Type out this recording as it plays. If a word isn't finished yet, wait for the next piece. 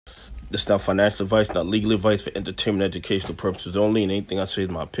This is not financial advice, not legal advice, for entertainment, educational purposes only, and anything I say is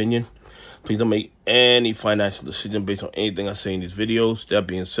my opinion. Please don't make any financial decision based on anything I say in these videos. That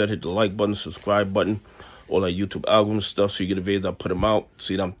being said, hit the like button, subscribe button, all that YouTube algorithm stuff, so you get the videos I put them out.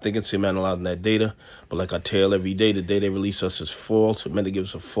 See what I'm thinking, see I'm analyzing that data. But like I tell every day, the data they release us is false. It's meant to give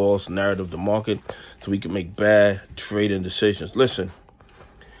us a false narrative of the market so we can make bad trading decisions. Listen,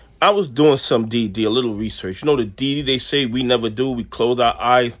 I was doing some DD, a little research. You know the DD they say we never do? We close our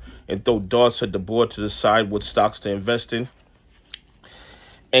eyes and throw darts at the board to decide what stocks to invest in.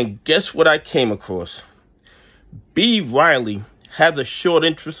 And guess what I came across? BRiley has a short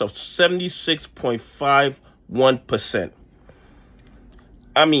interest of 76.51%.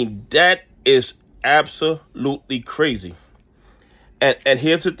 I mean, that is absolutely crazy. And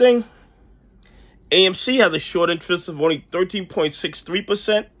here's the thing. AMC has a short interest of only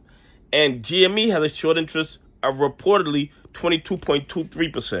 13.63%. And GME has a short interest of reportedly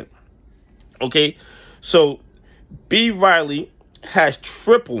 22.23%. Okay, so BRiley has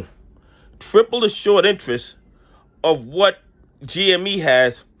triple the short interest of what GME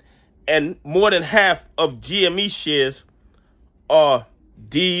has, and more than half of GME shares are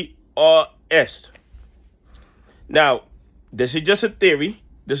DRS. Now, this is just a theory.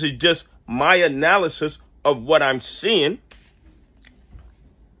 This is just my analysis of what I'm seeing.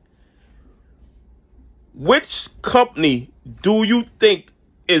 Which company do you think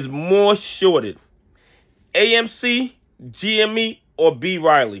is more shorted? AMC, GME, or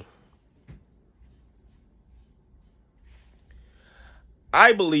BRiley?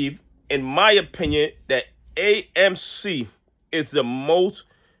 I believe, in my opinion, that AMC is the most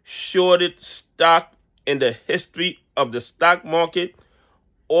shorted stock in the history of the stock market.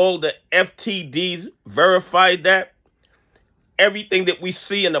 All the FTDs verified that. Everything that we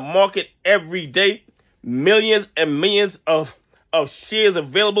see in the market every day, millions and millions of shares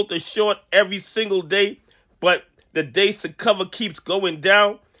available to short every single day, but the days to cover keeps going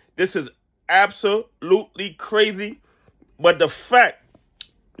down. This is absolutely crazy. But the fact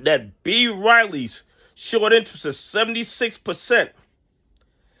that BRiley's short interest is 76%,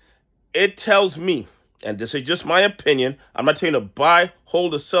 it tells me, and this is just my opinion, I'm not telling you to buy,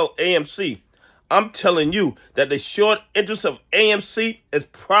 hold, or sell AMC. I'm telling you that the short interest of AMC is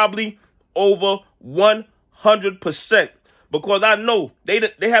probably over 100%, because I know they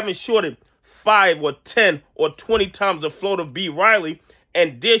haven't shorted 5 or 10 or 20 times the float of BRiley,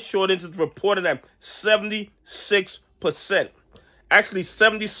 and their short interest reported at 76%. Actually,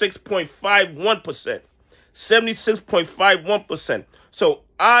 76.51%. 76.51%. So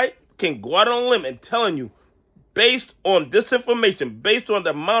I can go out on a limb and telling you, based on this information, based on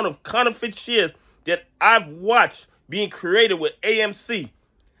the amount of counterfeit shares that I've watched being created with AMC,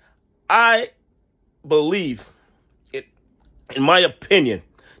 I believe, in my opinion,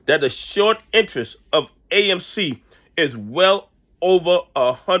 that the short interest of AMC is well over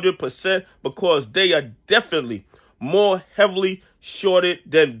 100%, because they are definitely more heavily shorted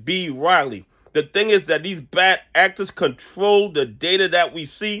than BRiley. The thing is that these bad actors control the data that we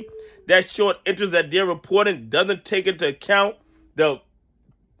see. That short interest that they're reporting doesn't take into account the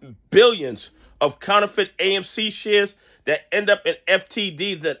billions of counterfeit AMC shares that end up in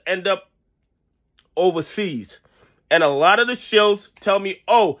FTDs that end up overseas. And a lot of the shows tell me,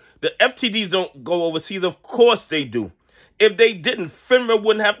 oh, the FTDs don't go overseas. Of course they do. If they didn't, FINRA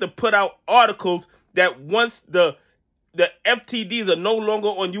wouldn't have to put out articles that once the FTDs are no longer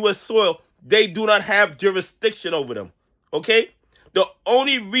on U.S. soil, they do not have jurisdiction over them. Okay? The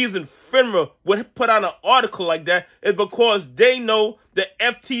only reason FINRA would put out an article like that is because they know the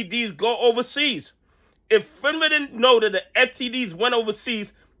FTDs go overseas. If FINRA didn't know that the FTDs went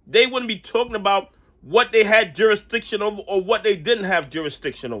overseas, they wouldn't be talking about what they had jurisdiction over or what they didn't have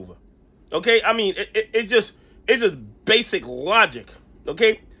jurisdiction over. Okay? I mean, it's just basic logic.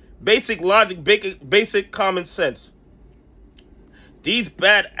 Okay? Basic logic, basic common sense. These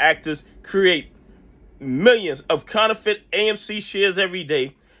bad actors create millions of counterfeit AMC shares every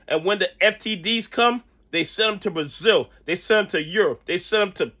day, and when the FTDs come, they send them to Brazil, they send them to Europe, they send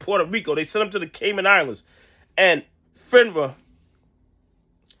them to Puerto Rico, they send them to the Cayman Islands, and FINRA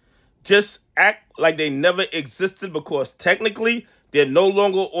just act like they never existed, because technically they're no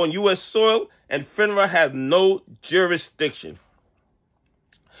longer on U.S. soil and FINRA has no jurisdiction.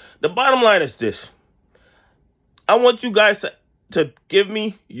 The bottom line is this. I want you guys to give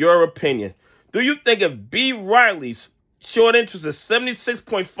me your opinion. Do you think if BRiley's short interest is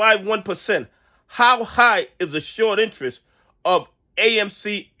 76.51%, how high is the short interest of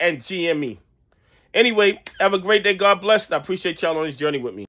AMC and GME? Anyway, have a great day. God bless. And I appreciate y'all on this journey with me.